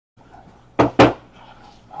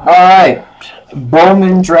Alright,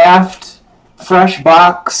 Bowman Draft, fresh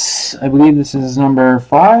box. I believe this is number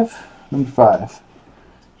 5. Number 5.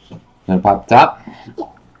 Gonna pop the top.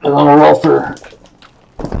 And then we'll roll for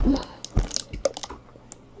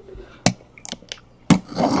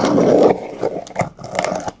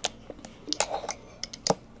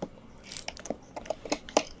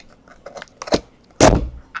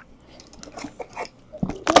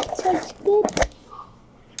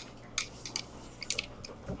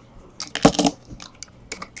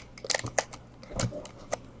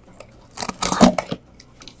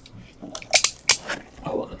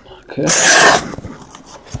okay.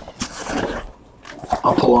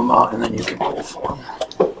 I'll pull them out and then you can pull for them.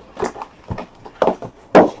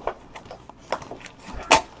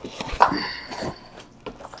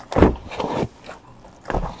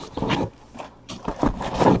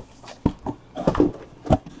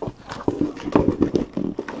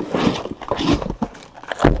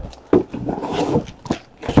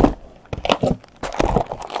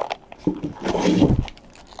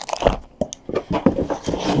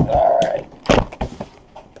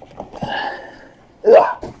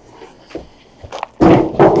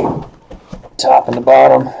 Top and the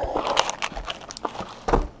bottom.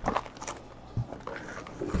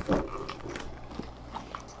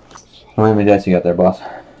 How many dice you got there, boss?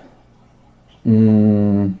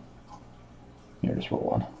 Here, just roll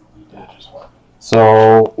one. Yeah, just one.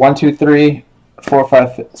 So 1, 2, 3, 4,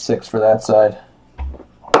 5, 6 for that side.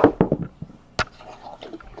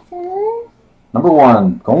 Number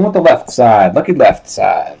 1, going with the left side. Lucky left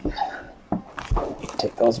side.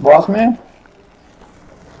 Take those, boss man.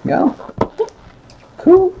 Go.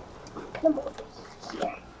 Cool.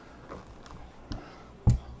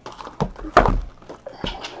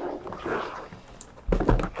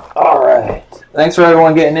 All right. Thanks for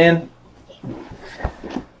everyone getting in.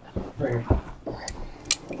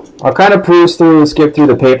 I'll kind of cruise through and skip through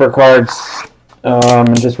the paper cards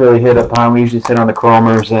and just really hit upon. We usually sit on the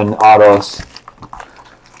chromers and autos.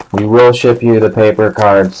 We will ship you the paper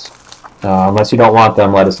cards. Unless you don't want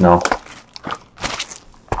them, let us know.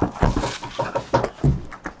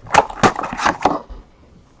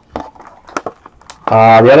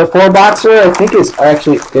 The other 4-boxer, I think, is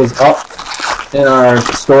up in our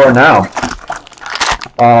store now.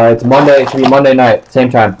 It's Monday. It should be Monday night,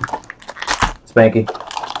 same time. Spanky.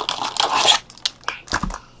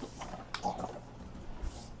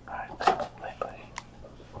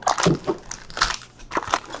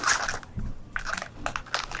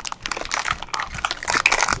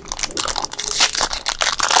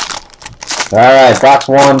 All right, box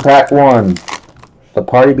 1, pack 1. The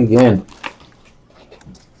party begin.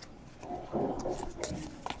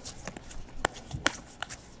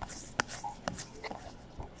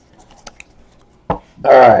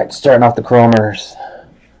 Alright, starting off the chromers.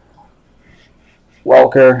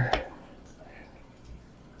 Welker,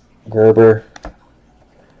 Gerber,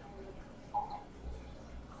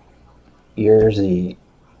 Yerzy,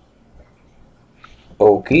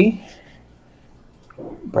 Oki,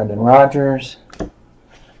 Brendan Rodgers,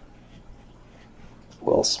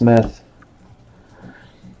 Will Smith,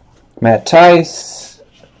 Matt Tice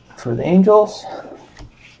for the Angels,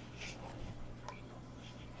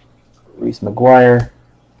 Reese McGuire,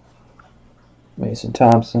 Mason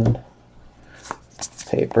Thompson,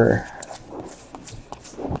 paper.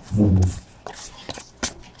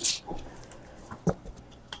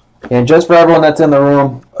 And just for everyone that's in the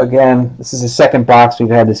room, again, this is the second box we've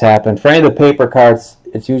had this happen. For any of the paper cards,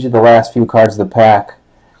 it's usually the last few cards of the pack.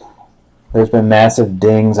 There's been massive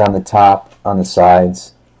dings on the top, on the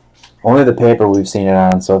sides. Only the paper we've seen it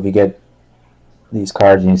on, so if you get these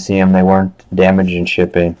cards and you see them, they weren't damaged in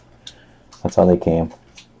shipping. That's how they came.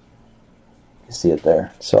 You see it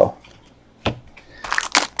there. So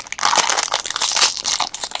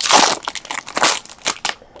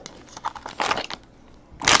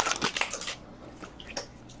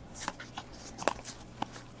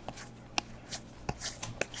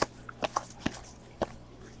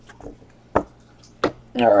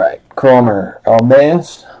all right, Cromer,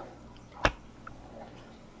 Almaez,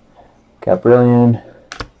 Caprillion,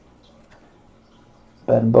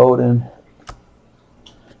 Ben Bowden,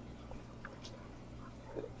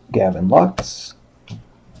 Gavin Lux,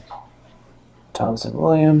 Thompson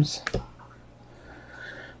Williams,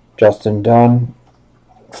 Justin Dunn,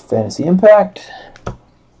 Fantasy Impact,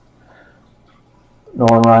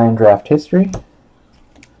 Nolan Ryan, Draft History,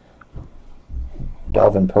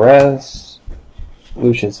 Dalvin Perez,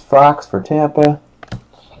 Lucius Fox for Tampa.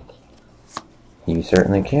 You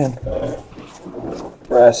certainly can.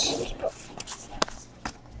 Rest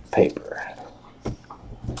paper.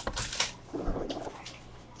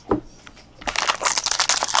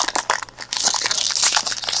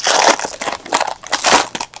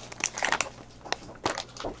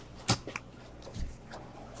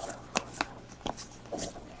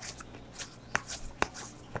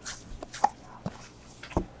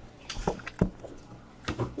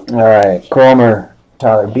 All right, Cromer,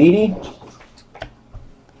 Tyler Beatty,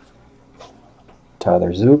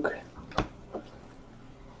 Tyler Zook,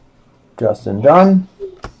 Justin Dunn,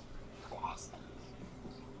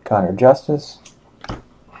 Connor Justice,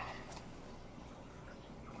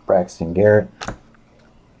 Braxton Garrett,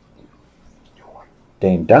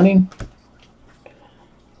 Dane Dunning,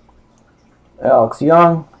 Alex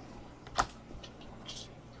Young,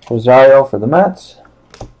 Rosario for the Mets,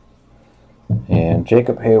 and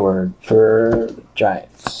Jacob Hayward for the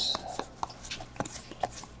Giants.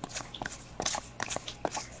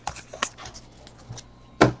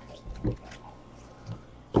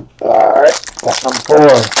 Alright, got number 4.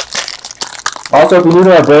 Also, if you're new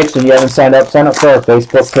to our breaks and you haven't signed up, sign up for our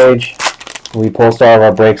Facebook page. We post all of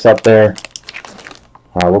our breaks up there.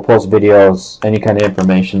 We'll post videos, any kind of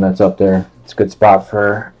information that's up there. It's a good spot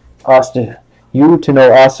for us you to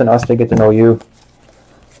know us and us to get to know you.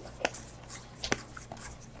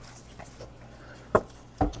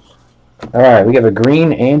 Alright, we have a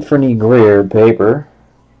green Anthony Greer paper.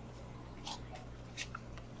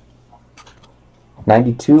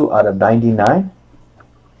 92 out of 99.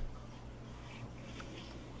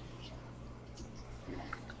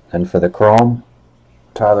 And for the Chrome,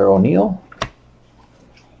 Tyler O'Neill,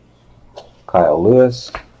 Kyle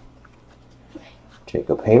Lewis,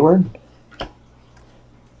 Jacob Hayward,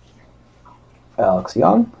 Alex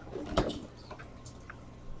Young,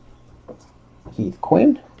 Keith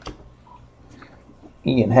Quinn,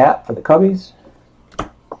 Ian Happ for the Cubbies,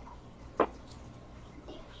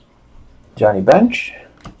 Johnny Bench,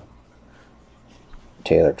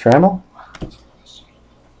 Taylor Trammell,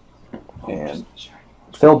 and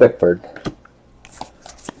Phil Bickford.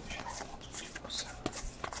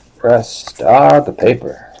 Rest of the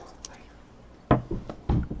paper.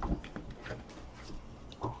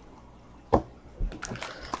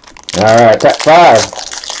 Alright, top 5.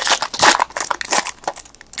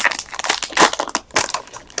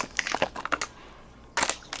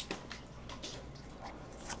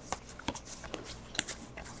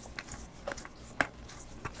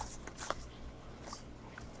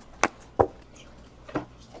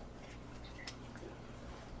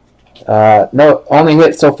 No, only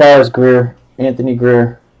hit so far is Greer, Anthony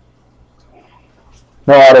Greer.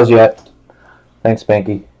 No autos yet. Thanks,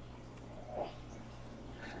 Spanky.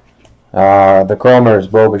 The Cromer is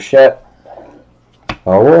Bo Bichette.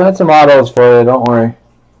 Oh, we'll have some autos for you, don't worry.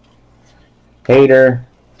 Hader,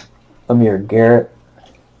 Amir Garrett,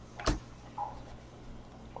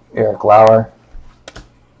 Eric Lauer,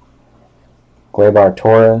 Gleyber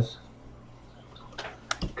Torres,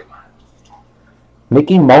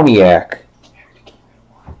 Mickey Moniak.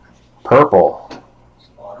 Purple.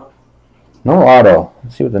 No auto.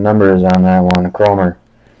 Let's see what the number is on that one. Cromer.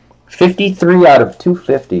 53 out of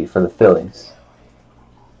 250 for the Phillies.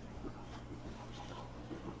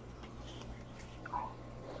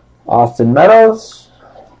 Austin Meadows.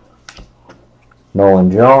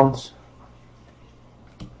 Nolan Jones.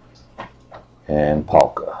 And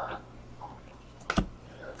Polka.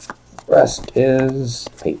 Rest is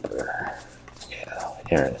paper. Yeah,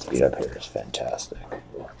 internet speed up here is fantastic.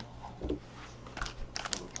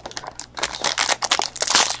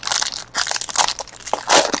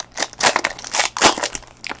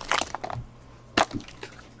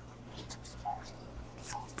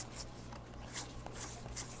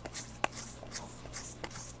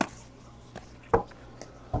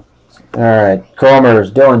 Alright,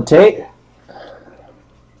 Cromer's Dylan Tate,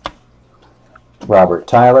 Robert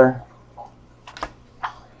Tyler,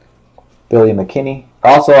 Billy McKinney.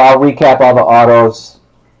 Also, I'll recap all the autos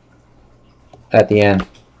at the end.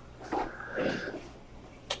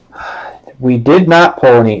 We did not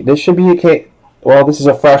pull any. This should be a case. Well, this is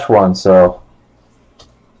a fresh one, so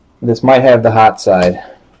this might have the hot side,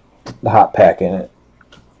 the hot pack in it.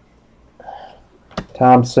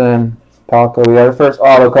 Thompson, Palco. We got our first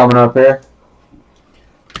auto coming up here.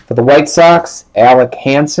 For the White Sox, Alec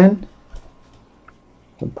Hansen.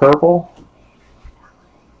 The purple.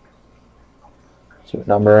 See what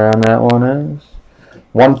number on that one is.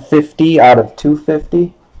 150 out of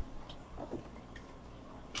 250.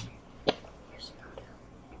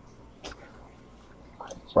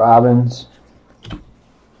 Robbins.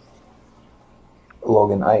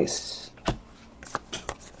 Logan Ice.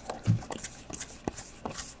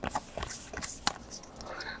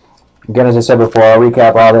 Again, as I said before, I'll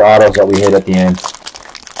recap all the autos that we hit at the end.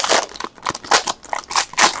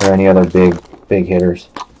 Or any other big hitters.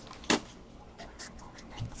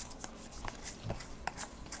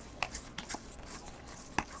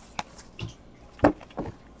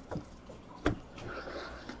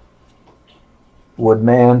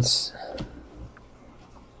 Woodmans.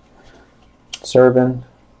 Serban,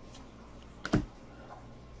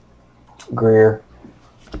 Greer,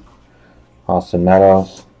 Austin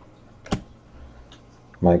Meadows,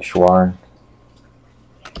 Mike Schwarn.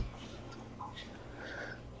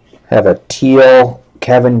 Have a teal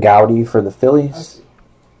Kevin Gowdy for the Phillies.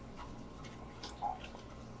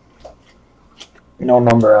 No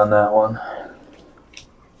number on that one.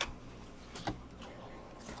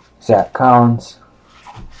 Zach Collins,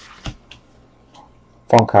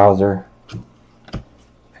 Funkhauser,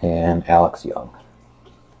 and Alex Young.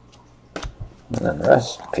 And then the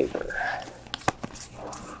rest, paper.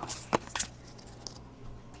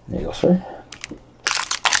 There you go, sir.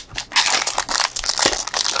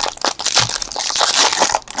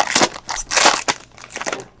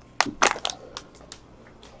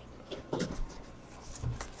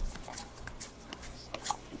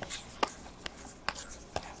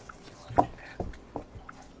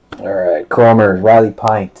 Alright, Cromer's Riley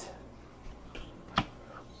Pint.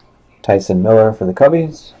 Tyson Miller for the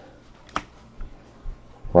Cubbies.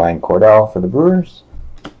 Ryan Cordell for the Brewers.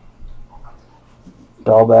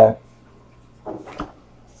 Dahlbeck.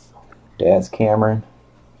 Daz Cameron.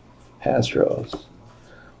 Astros.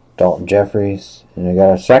 Dalton Jeffries. And I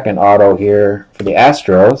got a second auto here for the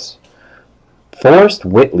Astros. Forrest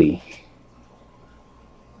Whitley.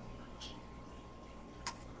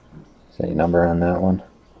 Is there any number on that one?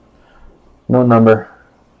 No number.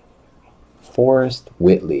 Forrest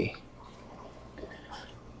Whitley.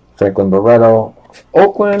 Franklin Barreto for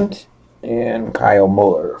Oakland. And Kyle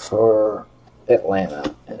Muller for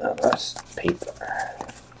Atlanta. And the rest paper.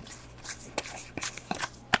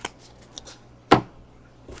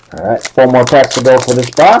 Alright, 4 more packs to go for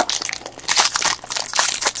this box.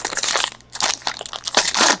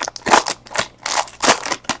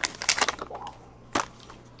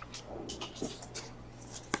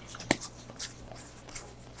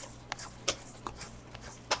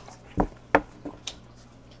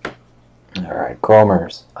 Alright,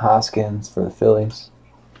 Cromer's Hoskins for the Phillies.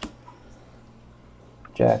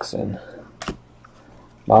 Jackson.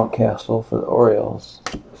 Mountcastle for the Orioles.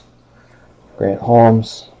 Grant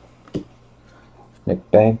Holmes.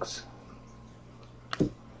 Nick Banks.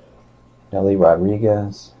 Nelly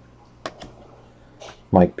Rodriguez.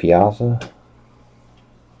 Mike Piazza.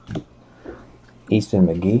 Easton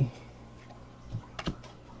McGee.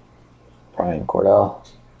 Brian Cordell.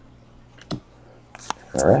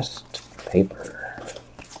 The rest, paper.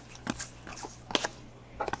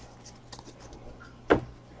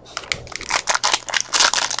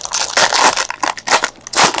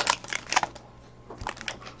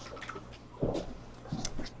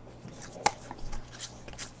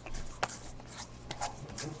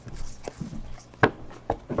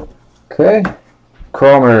 Okay,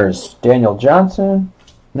 Cromer's Daniel Johnson,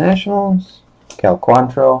 Nationals. Cal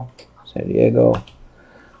Quantrill, San Diego.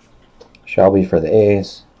 Shelby for the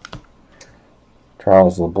A's.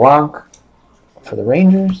 Charles LeBlanc for the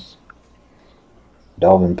Rangers.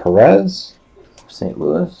 Delvin Perez, St.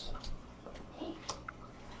 Louis.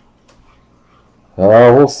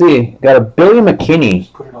 Oh, we'll see. Got a Billy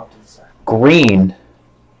McKinney, Put it off to the side. green.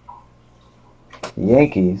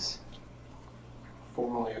 Yankees.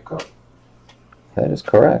 Formerly a Cub. That is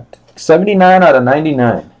correct. 79 out of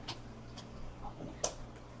 99.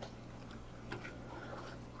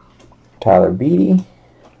 Tyler Beatty.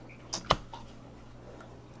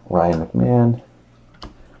 Ryan McMahon.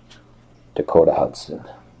 Dakota Hudson.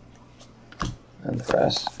 And the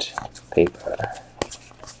rest, paper.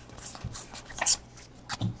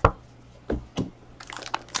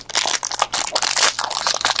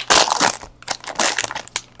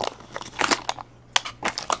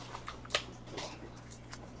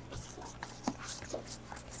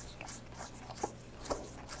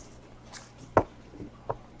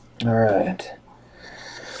 All right.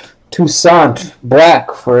 Toussaint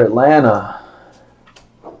Black for Atlanta.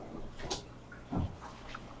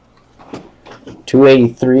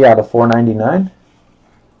 283 out of 499.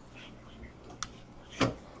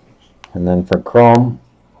 And then for Chrome,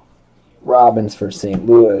 Robbins for St.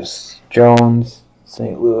 Louis. Jones,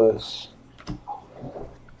 St. Louis.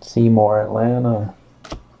 Seymour, Atlanta.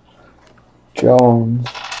 Jones.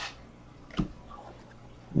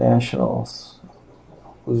 Nationals.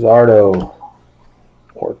 Luzardo,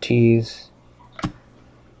 Ortiz,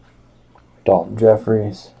 Dalton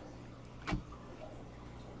Jeffries,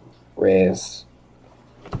 Reyes,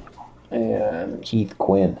 and Keith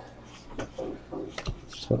Quinn.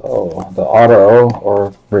 So the auto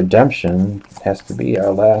or redemption has to be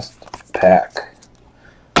our last pack.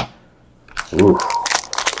 Ooh.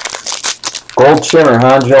 Gold shimmer,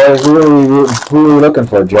 huh, Joey? Who are we looking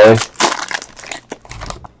for, Joey?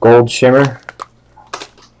 Gold shimmer.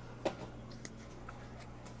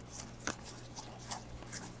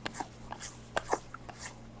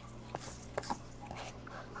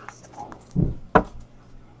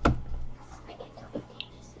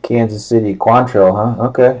 Kansas City Quantrill, huh?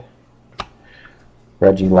 Okay.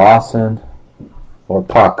 Reggie Lawson or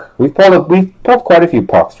Puck. We've pulled quite a few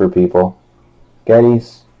Pucks for people.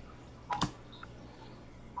 Gettys.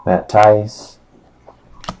 Matt Tice.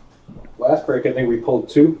 Last break, I think we pulled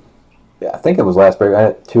 2. Yeah, I think it was last break. I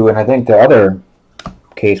had 2, and I think the other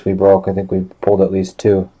case we broke, I think we pulled at least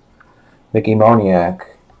 2. Mickey Moniak.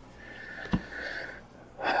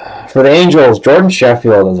 For the Angels, Jordan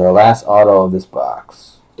Sheffield is our last auto of this box.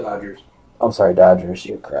 Dodgers. I'm sorry, Dodgers.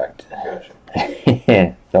 You're correct.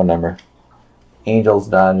 Gotcha. No number. Angels,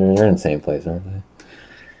 Dodgers, they're in the same place, aren't they?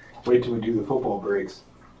 Wait till we do the football breaks.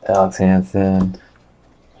 Alex Hansen.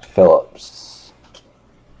 Phillips.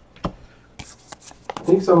 I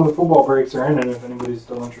think some of the football breaks are in it if anybody's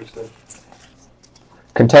still interested.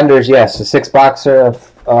 Contenders, yes. A 6-boxer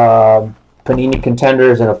of Panini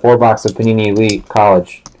Contenders and a 4-box of Panini Elite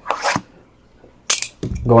College.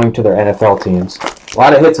 Going to their NFL teams. A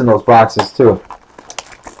lot of hits in those boxes, too.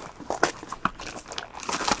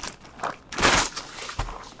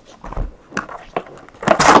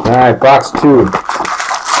 Alright, box 2.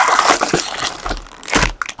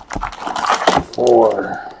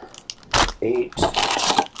 4, 8,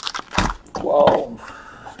 12.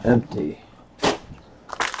 Empty.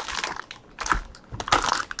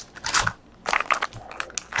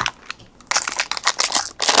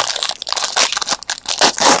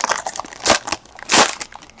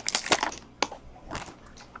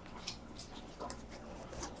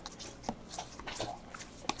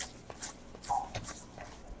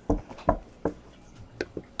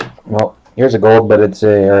 Well, here's a gold, but it's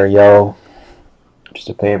a yellow, just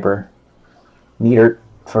a paper. Neater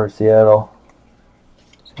for Seattle.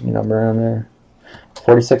 Any number on there?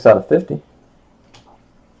 46 out of 50.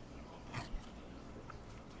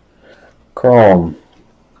 Chrome.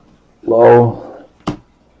 Low.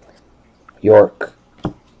 York.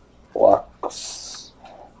 Lux.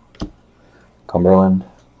 Cumberland.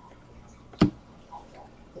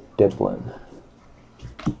 Diplin.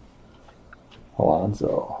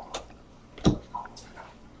 Alonzo.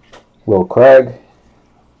 Will Craig,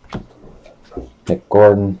 Nick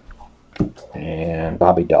Gordon, and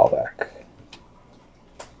Bobby Dahlbeck.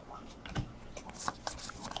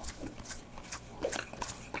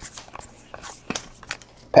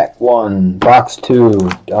 Pack 1, box 2,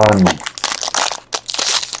 done.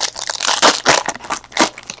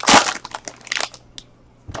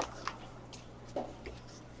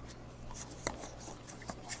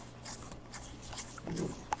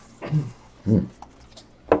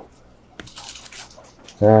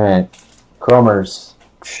 Alright, Chromers,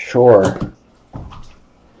 Shore,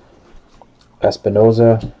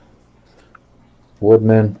 Espinoza,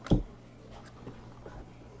 Woodman,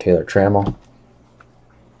 Taylor Trammell,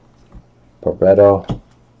 Barreto,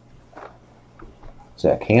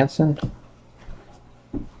 Zach Hansen,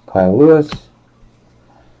 Kyle Lewis,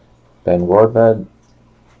 Ben Wardbed,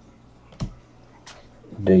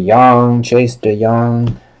 DeYoung, Chase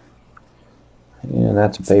DeYoung, and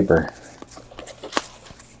that's a paper.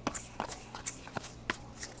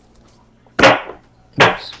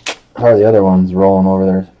 How are the other ones rolling over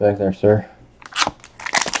there back there, sir?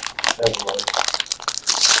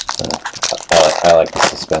 I like the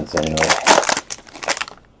suspense anyway.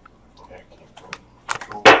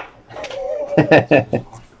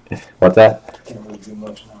 What's that? Can't really do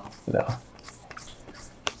much now. No.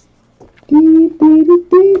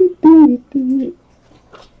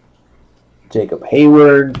 Jacob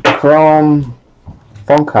Hayward, Chrome,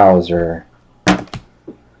 Funkhauser,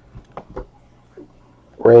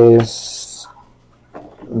 Reyes,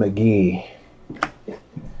 McGee,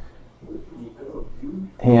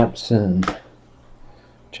 Hampson,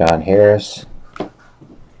 John Harris.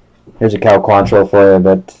 Here's a Cal Quantrill for you,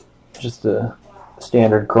 but just a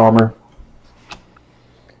standard chromer.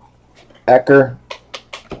 Ecker,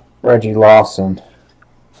 Reggie Lawson.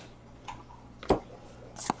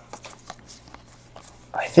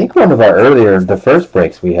 I think one of our the first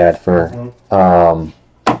breaks we had for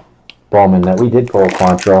Bowman that we did pull a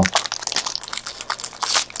Quantrill. I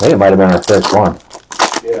think it might have been our first one.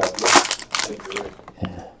 Yeah, I think you're right.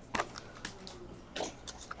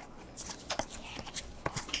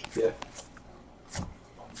 Yeah.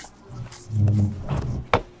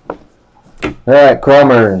 Alright,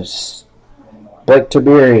 Chromers. Blake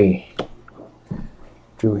Tabiri.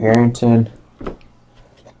 Drew Harrington.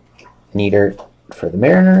 Neidert for the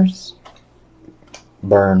Mariners.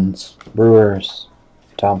 Burns, Brewers.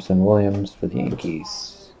 Thompson Williams for the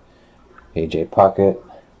Yankees. AJ Puckett.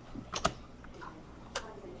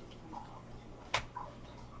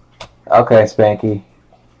 Okay, Spanky.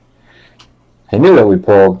 I knew that we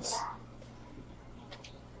pulled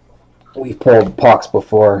We've pulled pucks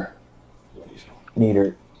before.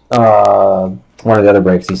 Neater. One of the other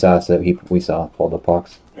breaks he saw that we saw pulled the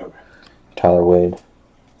pucks. Okay. Tyler Wade.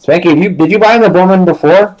 Spanky, did you buy the Bowman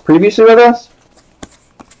before, previously with us?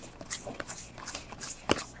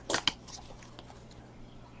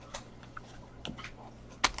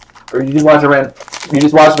 Or did you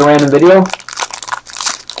just watch a random video?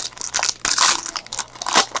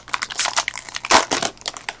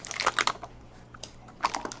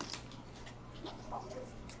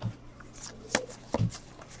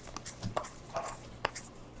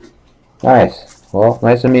 Nice. Well,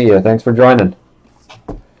 nice to meet you. Thanks for joining.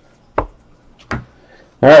 All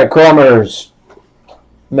right, Chromers.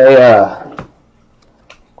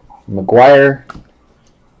 McGuire.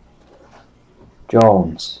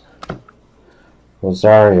 Jones.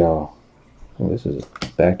 Rosario. Oh, this is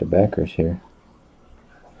back-to-backers here.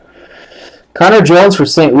 Connor Jones for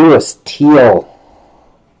St. Louis. Teal.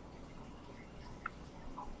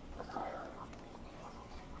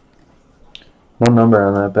 No number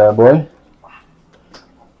on that bad boy.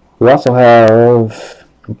 We also have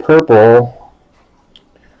purple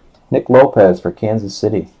Nick Lopez for Kansas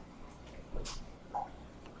City.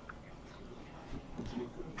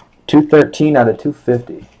 213 out of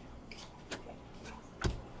 250.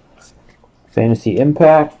 Fantasy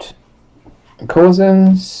Impact.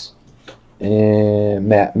 Cousins. And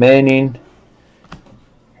Matt Manning.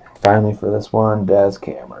 Finally for this one, Daz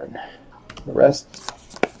Cameron. The rest,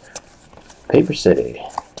 Paper City.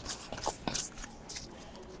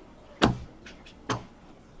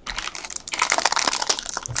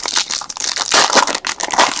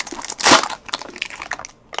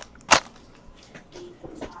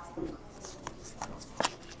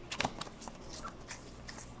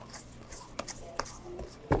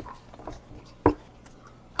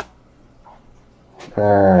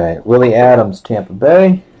 Alright, Willie Adams, Tampa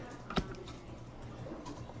Bay.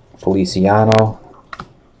 Feliciano.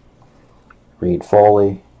 Reed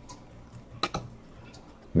Foley.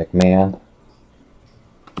 McMahon.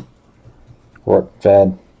 Fort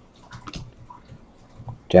Fed.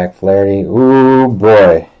 Jack Flaherty. Ooh,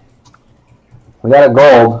 boy. We got a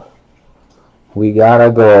gold. We got a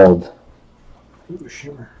gold. Ooh,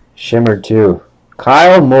 Shimmer. Shimmer, too.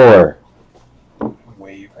 Kyle Moore.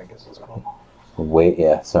 Wave, I guess it's called. Wave,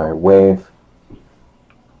 yeah, sorry, Wave.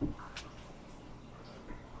 Let's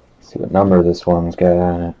see what number this one's got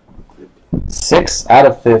on it. 6 out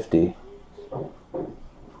of 50.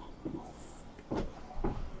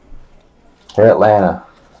 For Atlanta.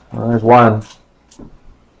 Well, there's one.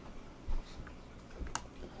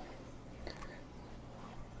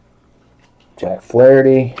 Jack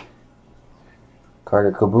Flaherty.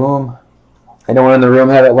 Carter Kaboom. Anyone in the room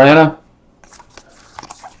have Atlanta?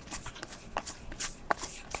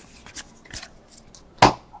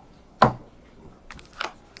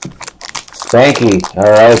 Spanky. All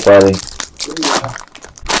right, buddy.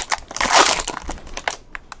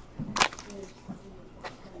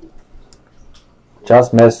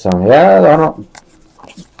 Just missed some. Yeah, I don't.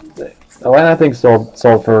 Atlanta, I think sold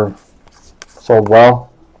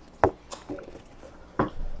well. All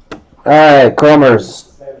right, Chromers.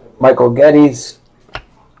 Michael Geddes,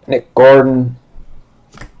 Nick Gordon,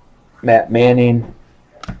 Matt Manning,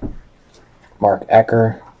 Mark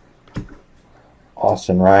Ecker,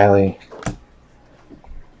 Austin Riley,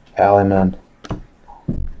 Alliman,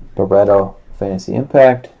 Barreto, Fantasy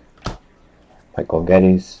Impact, Michael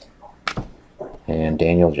Geddes, and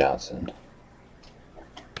Daniel Johnson.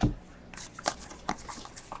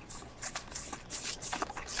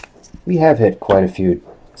 We have hit quite a few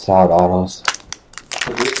solid autos.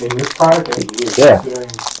 In this product, Yeah. considering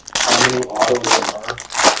how many autos there are.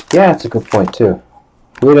 Yeah, that's a good point too.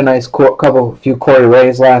 We had a nice few Corey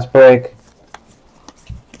Rays last break.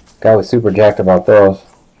 Guy was super jacked about those.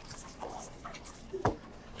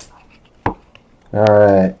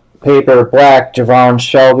 Alright. Paper black, Javon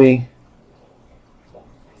Shelby.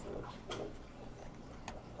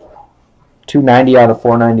 290 out of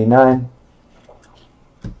 499.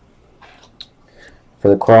 For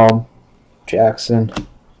the Chrome, Jackson,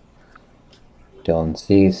 Dylan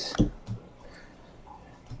Cease,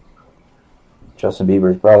 Justin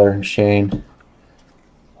Bieber's brother, Shane,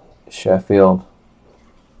 Sheffield,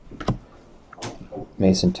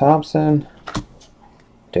 Mason Thompson,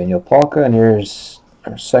 Daniel Polka, and here's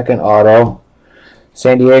our second auto,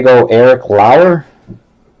 San Diego, Eric Lauer.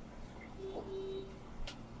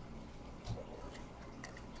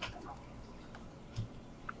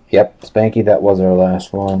 Yep, Spanky, that was our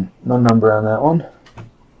last one. No number on that one.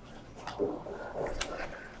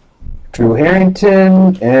 Drew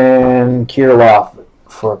Harrington and Kirilov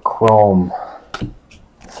for Chrome.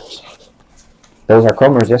 Those are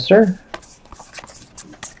Chromers, yes, sir.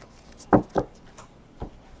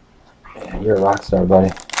 Man, you're a rock star,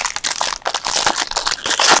 buddy.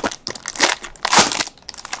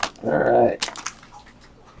 Alright.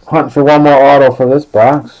 Hunting for one more auto for this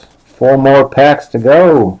box. 4 more packs to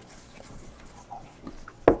go.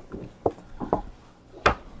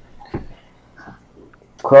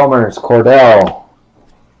 Chromers, Cordell,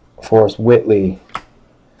 Forrest Whitley,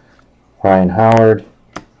 Ryan Howard,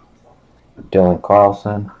 Dylan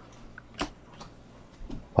Carlson,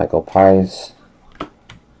 Michael Pice,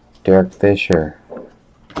 Derek Fisher,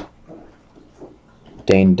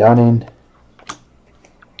 Dane Dunning,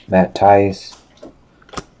 Matt Tice,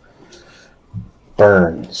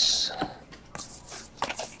 Burns.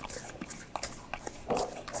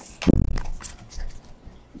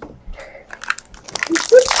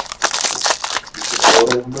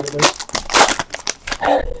 Hello, everybody.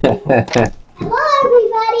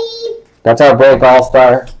 That's our break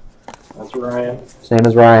all-star. That's Ryan. His name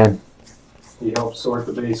is Ryan. He helped sort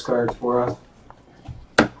the base cards for us.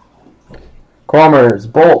 Chromers,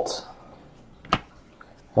 Bolt,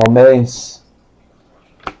 Elmace,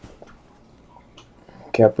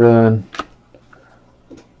 Caprun,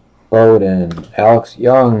 Bowden, Alex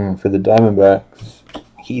Young for the Diamondbacks,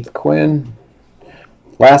 Heath Quinn.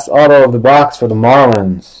 Last auto of the box for the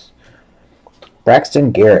Marlins,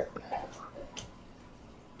 Braxton Garrett.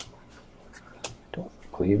 Don't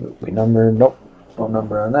believe it. We numbered. Nope. No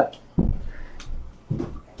number on that.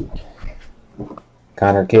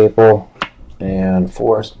 Connor Capel and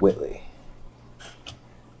Forrest Whitley.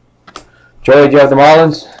 Joey, do you have the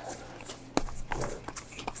Marlins?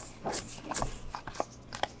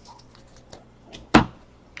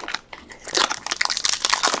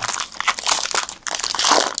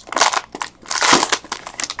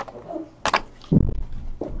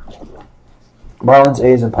 Marlins,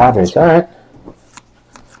 A's, and Padres. All right.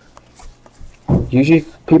 Usually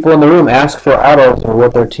people in the room ask for autos or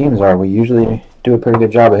what their teams are. We usually do a pretty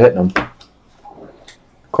good job of hitting them.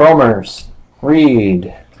 Chromers,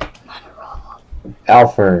 Reed,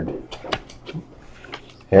 Alford,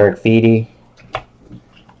 Eric Feedy,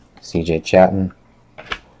 CJ Chatton,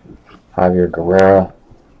 Javier Guerrera,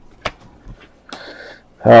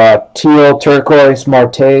 teal turquoise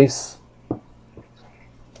Martes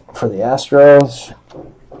for the Astros.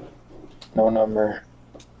 No number.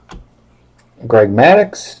 Greg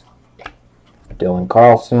Maddux, Dylan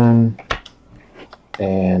Carlson,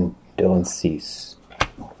 and Dylan Cease.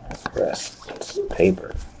 Rest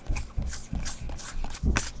paper.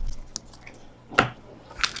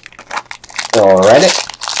 Alrighty.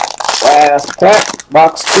 Last pack,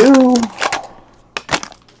 box 2.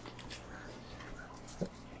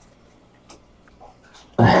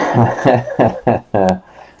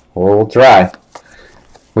 We'll try.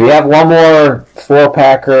 We have one more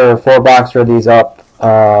 4-packer, 4-boxer of these up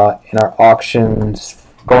in our auctions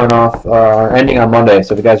going off, ending on Monday.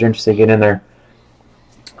 So if you guys are interested, get in there.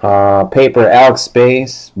 Paper, Alex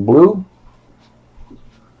Space, blue.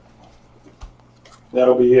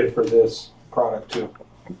 That'll be it for this product too.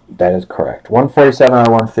 That is correct. 147 out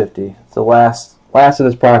of 150. It's the last of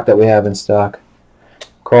this product that we have in stock.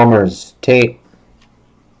 Chromers, Tate,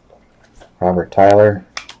 Robert Tyler,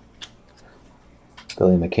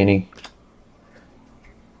 Billy McKinney,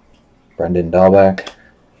 Brendan Dahlbeck,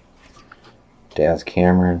 Daz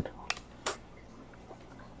Cameron.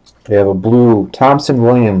 We have a blue Thompson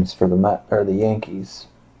Williams for the Yankees.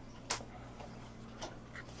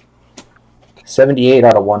 78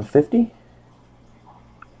 out of 150.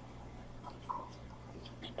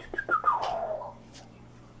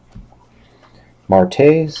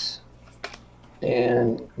 Martes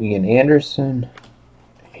and Ian Anderson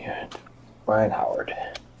and Ryan Howard.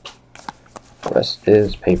 The rest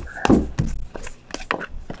is paper.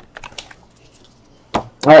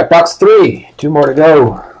 Alright, box 3. 2 more to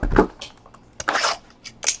go.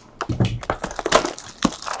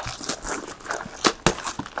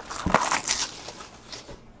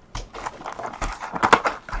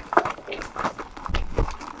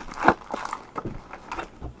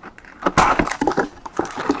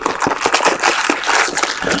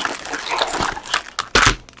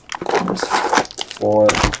 Four,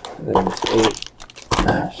 there's 8,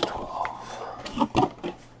 there's 12.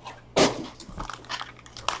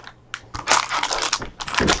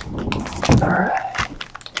 Alright.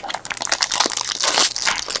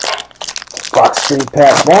 Box 3,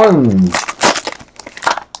 pack 1.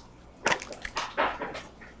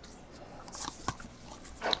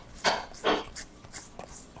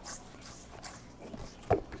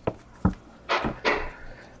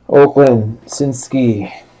 Oakland,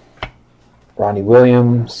 Sinski, Ronnie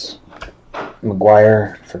Williams,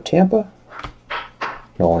 McGuire for Tampa.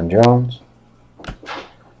 Nolan Jones.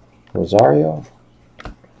 Rosario.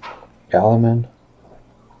 Galliman.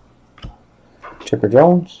 Chipper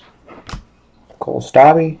Jones. Cole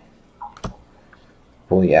Stabby.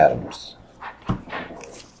 Willie Adams.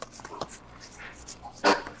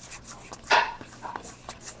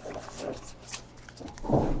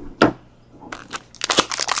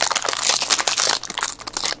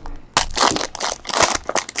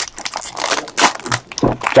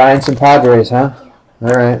 Giants and Padres, huh? All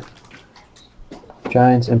right.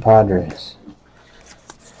 Giants and Padres.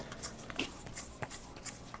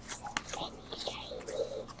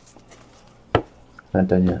 Not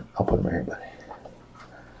done yet. I'll put them right here,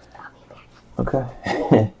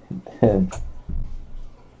 buddy. Okay.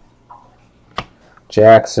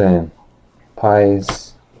 Jackson,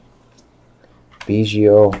 Pies,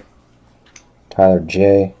 Biggio, Tyler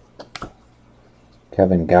J,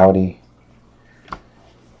 Kevin Gowdy.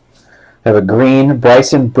 I have a green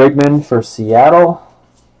Bryson Brigman for Seattle.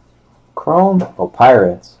 Chrome? Oh,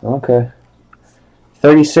 Pirates. Okay.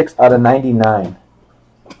 36 out of 99.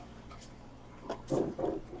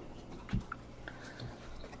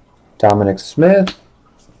 Dominic Smith.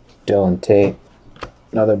 Dylan Tate.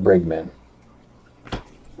 Another Brigman.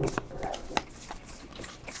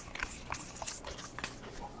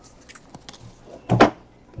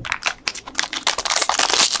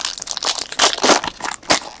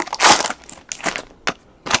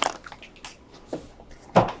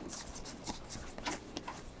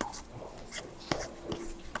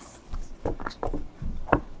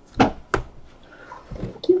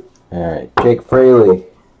 Alright, Jake Fraley.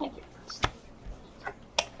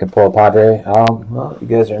 Can pull a Padre. Well, you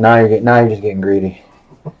guys are now you're just getting greedy.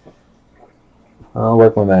 I'll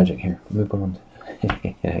work my magic here. Let me put on.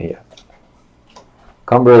 Yeah.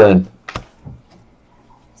 Cumberland.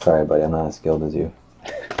 Sorry, buddy, I'm not as skilled as you.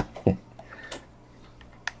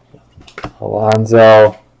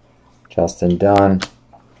 Alonzo. Justin Dunn.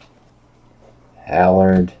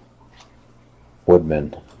 Allard.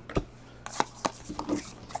 Woodman.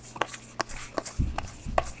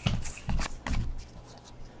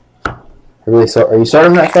 Really, so are you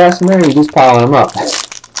sorting that fast, Mary? Or are you just piling them up?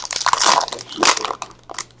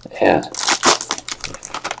 Yeah.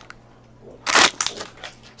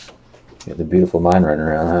 Got the beautiful mind running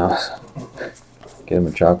around the house. Get him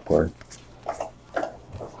a chalkboard.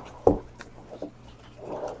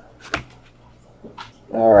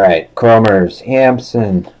 All right, Cromers,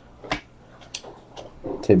 Hampson,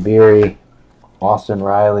 Tiberi, Austin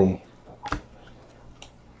Riley,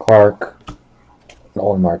 Clark,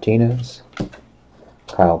 Nolan Martinez,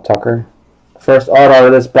 Kyle Tucker. First auto out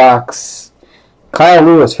of this box, Kyle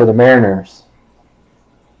Lewis for the Mariners.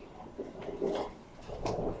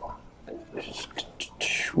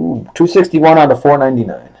 Ooh, 261 out of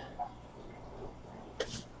 499.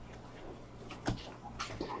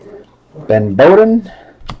 Ben Bowden,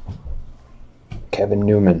 Kevin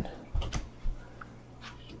Newman,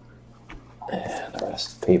 and the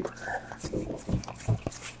rest paper.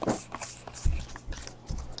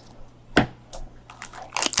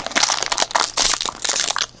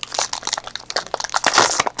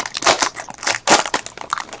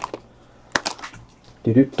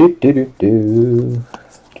 Do do do do do do.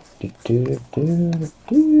 Do do do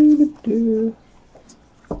do do.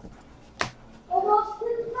 All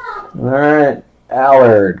right,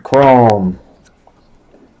 Allard, Chrome,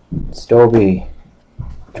 Stobie,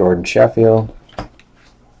 Jordan Sheffield,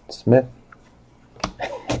 Smith,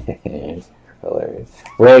 hilarious,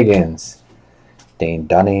 Reagans, Dane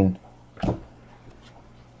Dunning,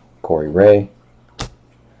 Corey Ray,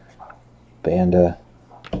 Banda,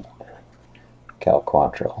 Cal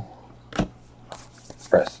Quantrill.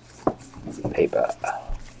 Rest paper.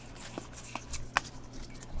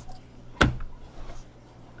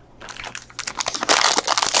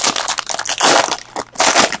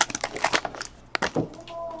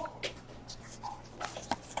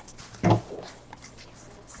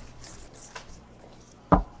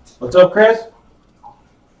 What's up, Chris?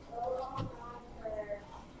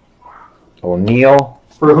 O'Neal.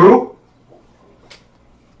 For who?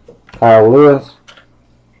 Kyle Lewis.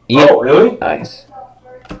 Oh, really? Nice.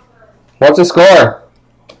 What's the score?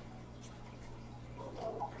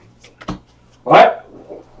 What?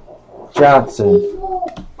 Johnson.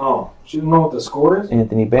 Oh, she doesn't know what the score is?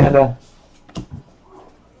 Anthony Banda.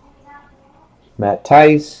 Matt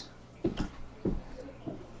Tice.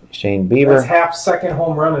 Shane Bieber. That's half second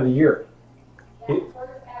home run of the year.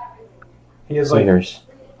 He has like Leaders.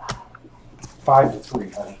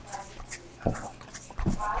 5-3, honey.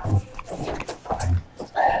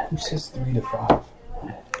 Who says 3-5?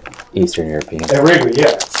 Eastern European. At Wrigley,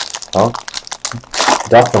 yeah. Oh,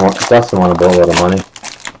 Dustin won a boatload of money.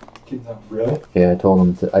 Really? Yeah, I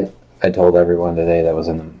told him. I told everyone today that was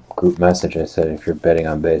in the group message. I said, if you're betting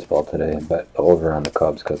on baseball today, bet over on the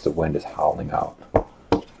Cubs because the wind is howling out.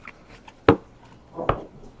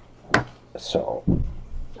 So,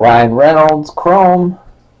 Ryan Reynolds, Chrome,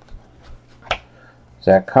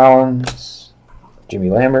 Zach Collins, Jimmy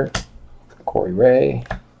Lambert, Corey Ray,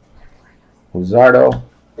 Luzardo,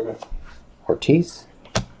 Ortiz,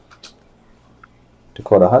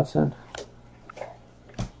 Dakota Hudson,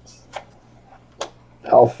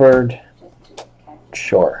 Alford,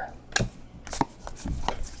 Shore.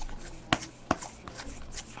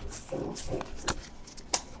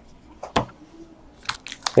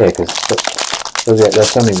 Yeah, because there's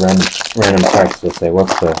so many random texts that say,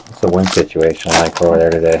 what's the win situation like over there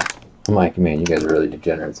today? I'm like, man, you guys are really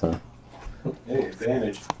degenerates, huh? Hey,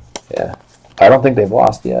 advantage. Yeah. I don't think they've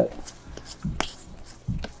lost yet.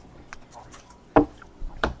 All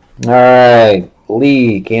right.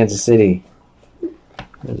 Lee, Kansas City.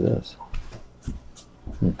 What is this?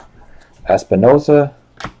 Espinosa,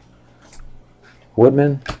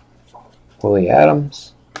 Woodman, Willie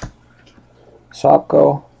Adams,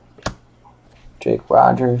 Sopko, Jake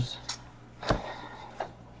Rogers,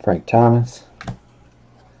 Frank Thomas,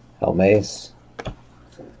 El Mace,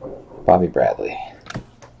 Bobby Bradley.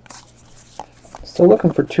 Still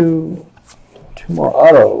looking for two more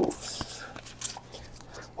autos.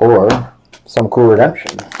 Or some cool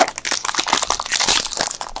redemption.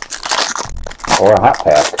 Or a hot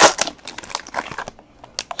pack.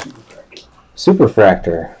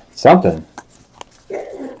 Superfractor. Something.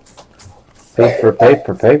 Paper.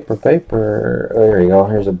 Oh, there you go.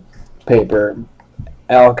 Here's a paper.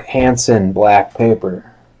 Alec Hansen black paper.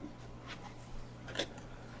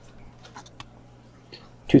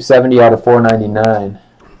 270 out of 499.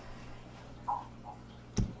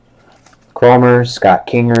 Cromer, Scott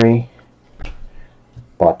Kingery,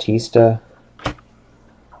 Bautista,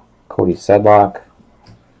 Cody Sedlock,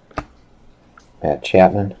 Matt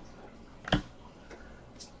Chapman,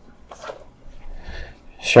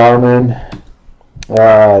 Sharman,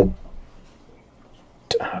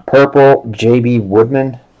 purple, J.B.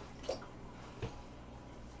 Woodman.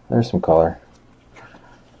 There's some color.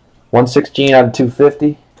 116 out of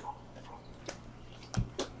 250.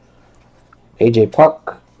 AJ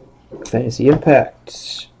Puck, Fantasy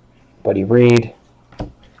Impact, Buddy Reed,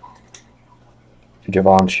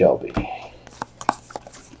 Javon Shelby.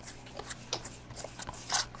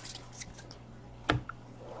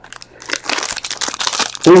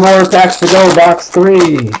 Three more packs to go, box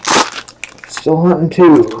 3. Still hunting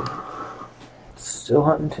 2. Still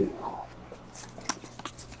hunting 2.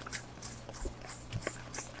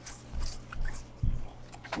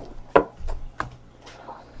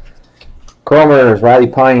 Cromers, Riley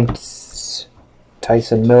Pints,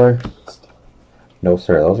 Tyson Miller. No,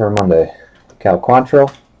 sir, those are Monday. Cal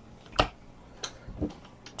Quantrill,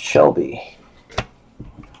 Shelby,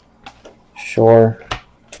 Shore,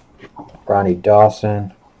 Ronnie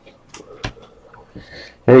Dawson.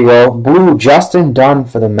 There you go. Blue, Justin Dunn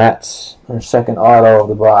for the Mets. Our second auto of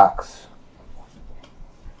the box.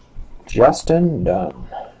 Justin Dunn.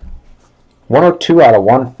 102 out of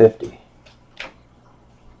 150.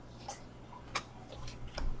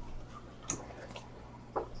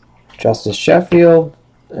 Justice Sheffield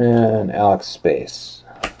and Alex Space.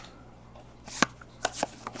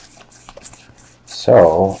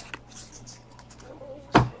 So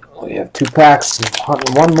we have 2 packs and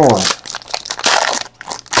one more.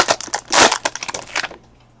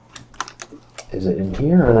 Is it in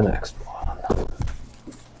here or the next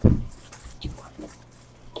one?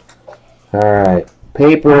 Alright.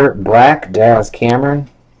 Paper black, Dallas Cameron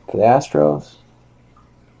for the Astros.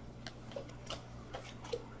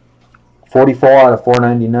 44 out of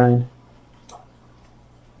 499.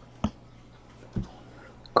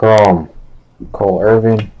 Chrome, Cole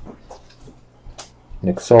Irvin,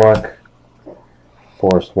 Nick Solak,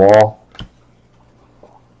 Forrest Wall,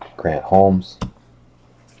 Grant Holmes,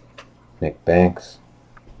 Nick Banks.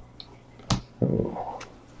 Ooh.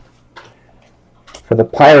 For the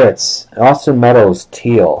Pirates, Austin Meadows,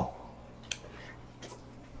 teal.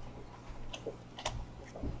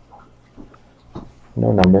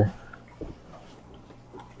 No number.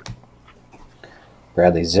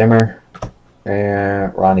 Bradley Zimmer,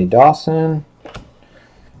 and Ronnie Dawson,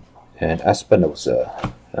 and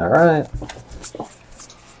Espinosa. All right.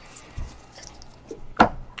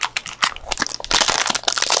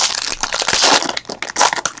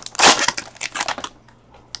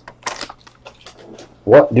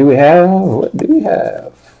 What do we have? What do we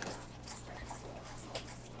have?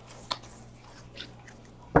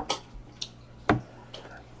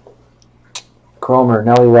 Cromer,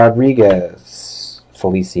 Nelly Rodriguez,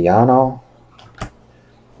 Feliciano,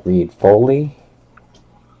 Reed Foley,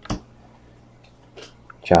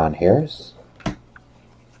 John Harris,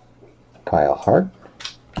 Kyle Hart,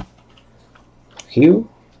 Hugh.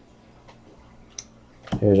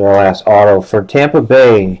 Here's our last auto for Tampa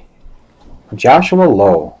Bay, Joshua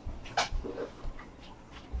Lowe.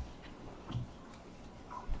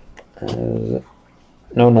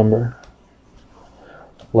 No number.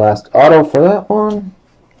 Last auto for that one,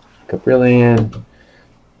 Caprillion,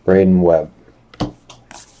 Braden Webb.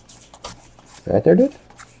 Right there, dude.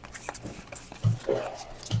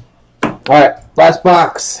 Alright, last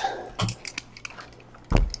box.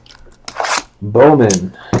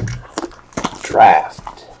 Bowman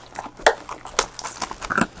Draft.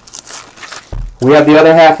 We have the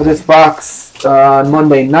other half of this box on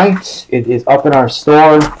Monday night. It is up in our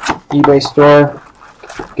store, eBay store.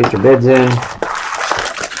 Get your bids in.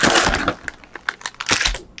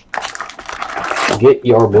 Get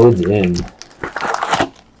your bids in.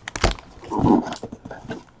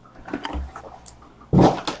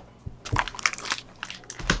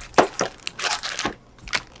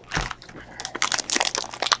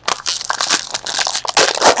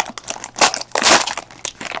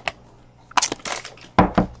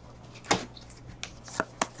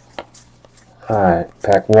 Alright,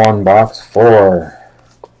 pack 1, box 4.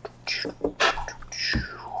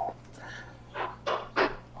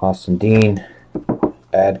 Austin Dean,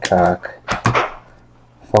 Adcock,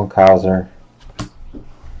 Funkhauser,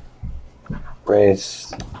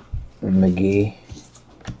 Brace, McGee,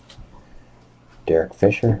 Derek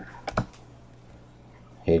Fisher,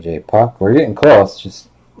 AJ Puck. We're getting close, just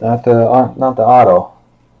not the auto.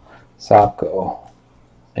 Sopko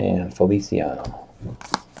and Feliciano.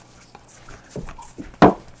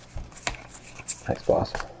 Thanks,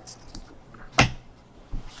 boss.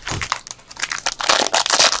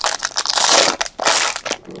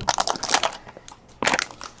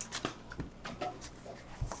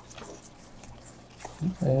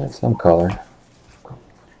 Yeah, some color.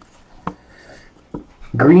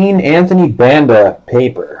 Green Anthony Banda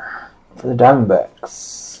paper for the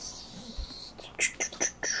Diamondbacks.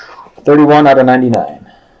 31 out of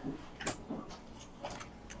 99.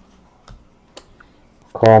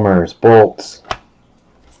 Comers, Bolts,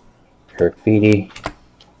 Kirk Feedy,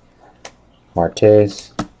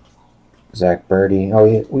 Martes, Zach Birdie.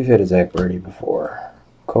 Oh, we've hit a Zach Birdie before.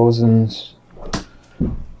 Cozens,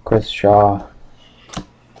 Chris Shaw,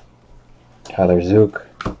 Tyler Zook,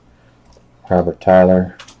 Robert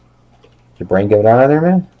Tyler. Your brain giving out on there,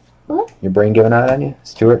 man? What? Your brain giving out on you?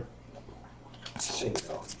 Stuart?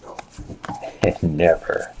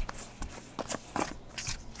 Never.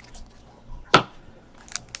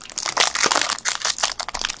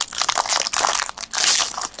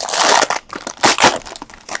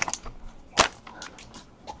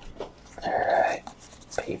 Alright,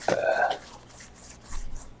 paper.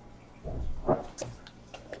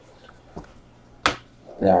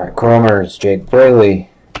 Alright, Cromers, Jake Braley,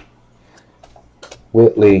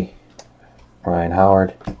 Whitley, Ryan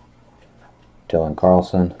Howard, Dylan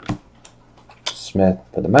Carlson, Smith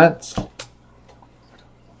for the Mets,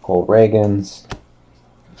 Cole Reagans,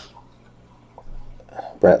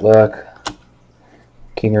 Brett Luck,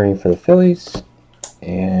 Kingery for the Phillies,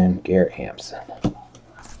 and Garrett Hampson.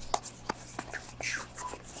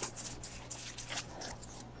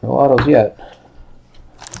 No autos yet.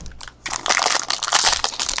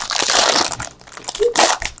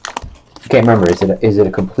 I can't remember. Is it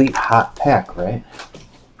a complete hot pack, right?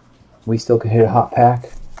 We still can hit a hot pack,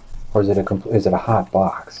 or is it a hot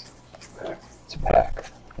box? It's a pack.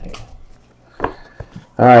 All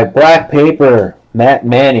right, black paper. Matt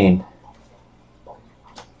Manning.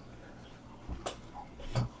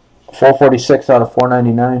 446 out of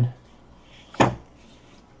 499.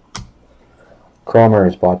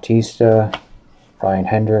 Cromers, Bautista, Ryan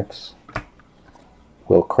Hendricks,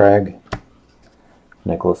 Will Craig,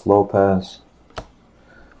 Nicholas Lopez,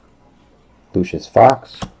 Lucius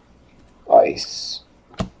Fox, Ice,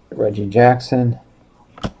 Reggie Jackson,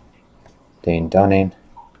 Dane Dunning,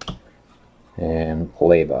 and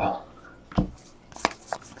Leba.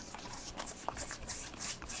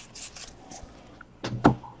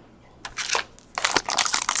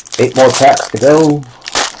 Eight more packs to go.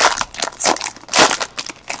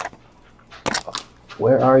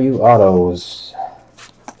 Where are you, autos?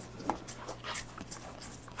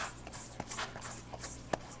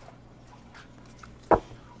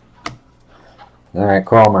 All right,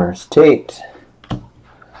 Cromers, Tate,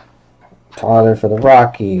 Tyler for the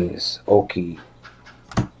Rockies, Okie,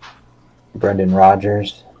 Brendan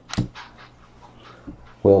Rodgers,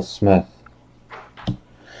 Will Smith,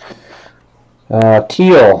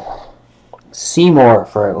 Teal. Seymour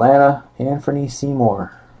for Atlanta. Anthony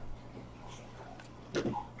Seymour.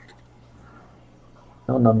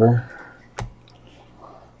 No number.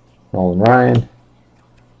 Nolan Ryan.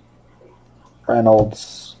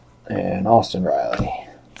 Reynolds. And Austin Riley.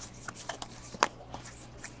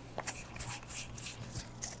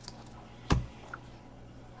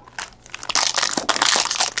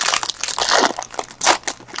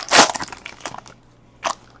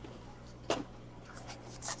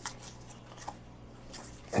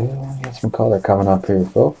 Got some color coming up here,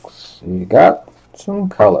 folks. You got some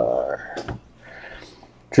color.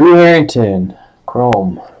 Drew Harrington,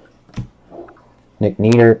 Chrome. Nick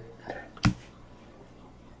Neidert.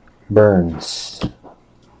 Burns.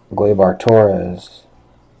 Gleyber Torres.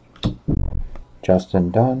 Justin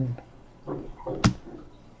Dunn.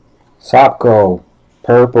 Sopko,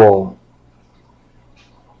 purple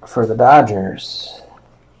for the Dodgers.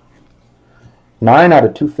 9 out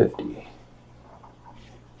of 250.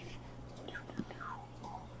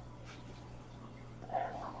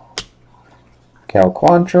 Cal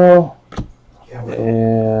Quantrill,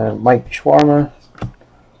 and Mike Schwarmer,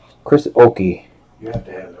 Chris Oakey. You have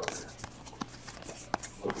to have it over there.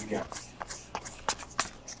 What we got?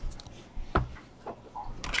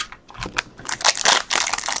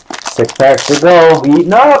 Six packs to go.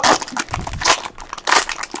 Eating up.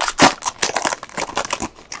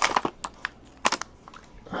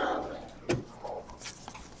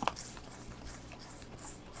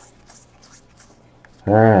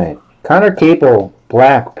 All right. Connor Capel,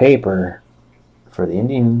 black paper for the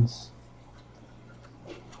Indians.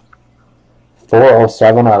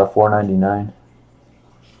 407 out of 499.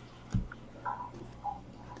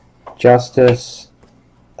 Justice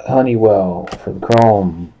Honeywell for the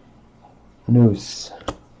Chrome. Noose.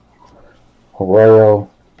 Arroyo.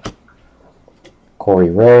 Corey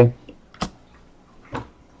Ray.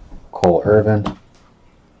 Cole Irvin.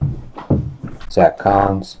 Zach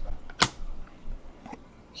Collins.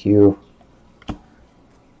 Hugh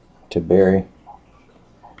to Barry.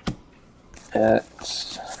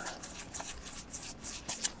 That's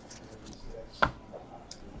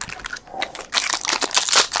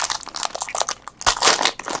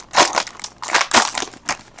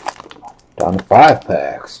down to 5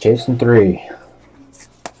 packs. Chasing 3.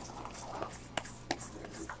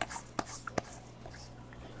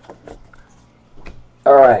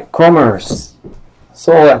 All right, Commerce,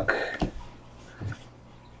 Solek.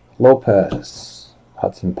 Lopez,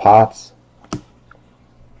 Hudson Potts,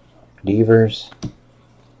 Devers,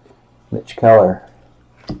 Mitch Keller,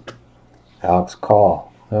 Alex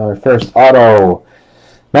Call. Our first auto,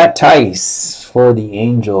 Matt Tice for the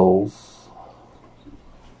Angels.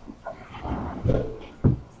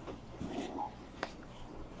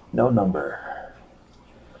 No number.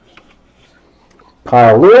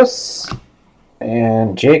 Kyle Lewis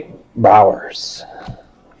and Jake Bowers.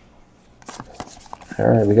 All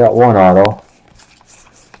right, we got one auto.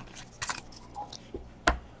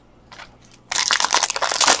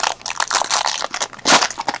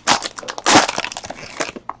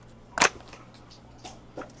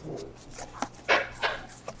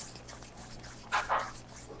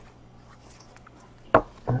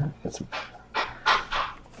 Get some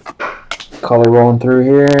color rolling through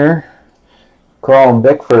here. Chrome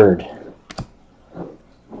Bickford,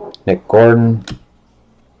 Nick Gordon,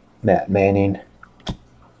 Matt Manning,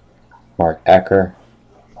 Mark Ecker,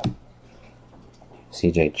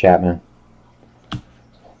 CJ Chapman.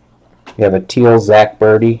 We have a teal Zach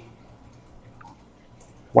Birdie.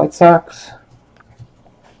 White Sox.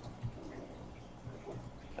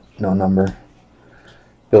 No number.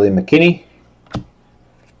 Billy McKinney,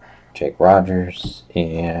 Jake Rogers,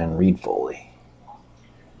 and Reed Foley.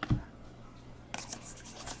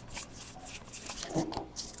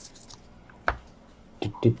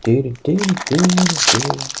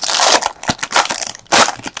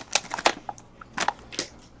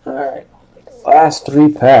 Alright, last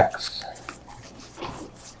 3 packs.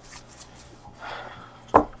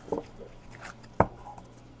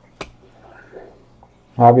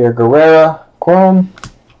 Javier Guerrera, Chrome,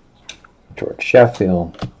 George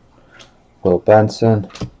Sheffield, Will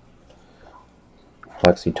Benson,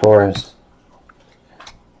 Lexi Torres,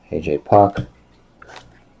 AJ Puck,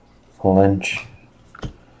 Lynch.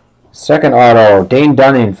 Second auto, Dane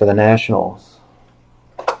Dunning for the Nationals.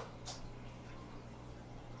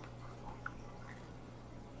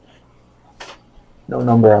 No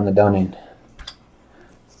number on the Dunning.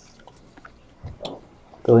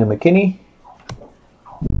 Billy McKinney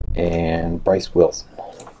and Bryce Wilson.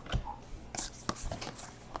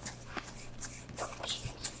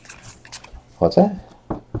 What's that?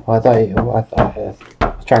 Well, I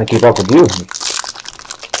was trying to keep up with you.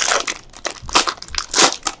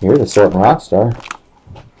 You're the certain rock star.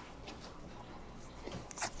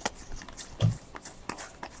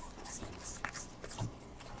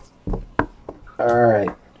 Alright.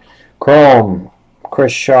 Chrome,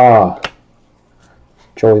 Chris Shaw,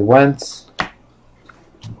 Joey Wentz,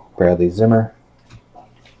 Bradley Zimmer.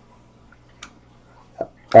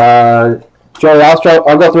 Joey,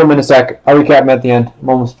 I'll go through them in a sec. I'll recap them at the end.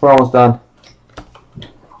 We're almost done.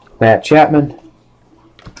 Matt Chapman,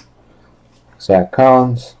 Zach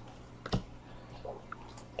Collins,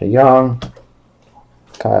 DeYoung,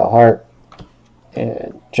 Kyle Hart,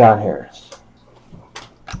 and John Harris.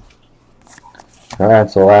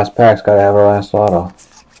 Alright, so the last pack's got to have our last auto.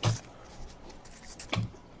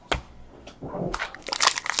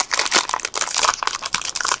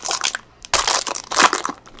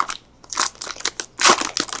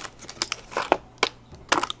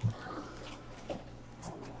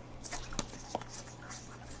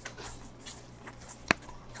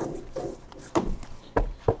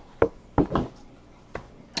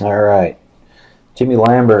 Alright, Jimmy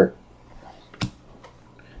Lambert,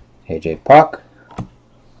 AJ Puck,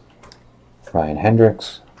 Ryan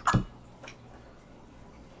Hendricks,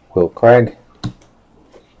 Will Craig,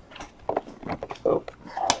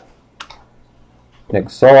 Nick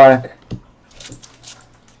Solak,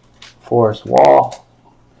 Forrest Wall.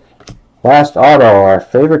 Last auto, our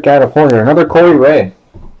favorite guy to pull here, another Corey Ray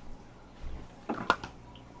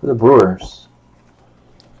for the Brewers.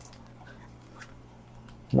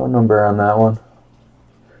 No number on that one.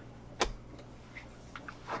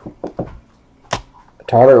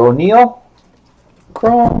 Tyler O'Neill,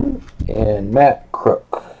 Chrome, and Matt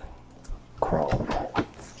Crook, Chrome.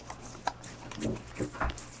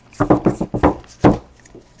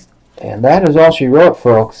 And that is all she wrote,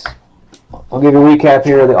 folks. I'll give you a recap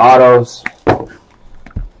here of the autos.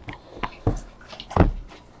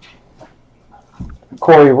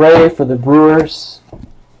 Corey Ray for the Brewers.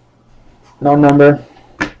 No number.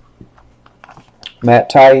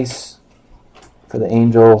 Matt Tice for the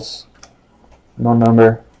Angels. No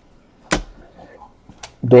number.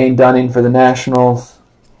 Dane Dunning for the Nationals.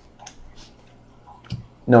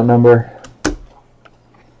 No number.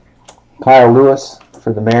 Kyle Lewis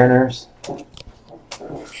for the Mariners.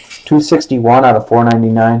 261 out of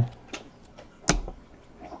 499.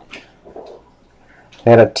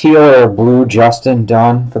 Had a teal or blue Justin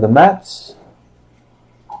Dunn for the Mets.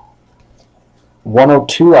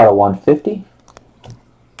 102 out of 150.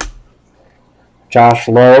 Josh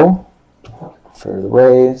Lowe for the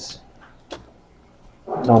Rays.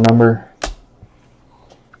 No number.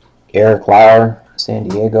 Eric Lauer, San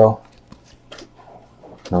Diego.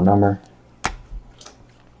 No number.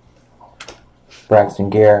 Braxton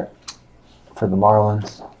Garrett for the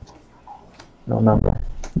Marlins. No number.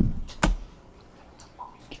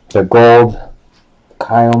 The gold,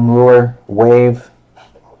 Kyle Mueller, Wave.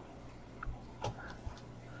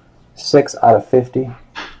 6 out of 50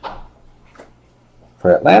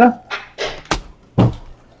 for Atlanta.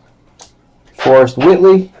 Forrest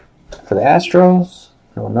Whitley for the Astros.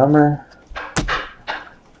 No number.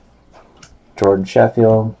 Jordan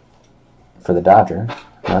Sheffield for the Dodgers.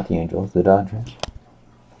 Not the Angels, the Dodgers.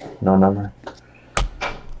 No number.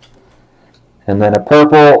 And then a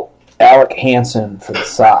purple Alec Hansen for the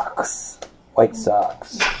Sox. White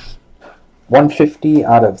Sox. 150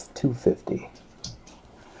 out of 250.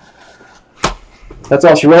 That's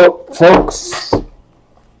all she wrote, folks.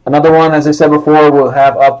 Another one, as I said before, we'll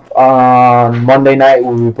have up on Monday night.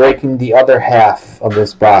 We'll be breaking the other half of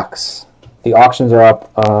this box. The auctions are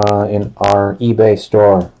up in our eBay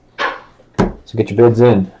store. So get your bids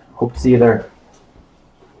in. Hope to see you there.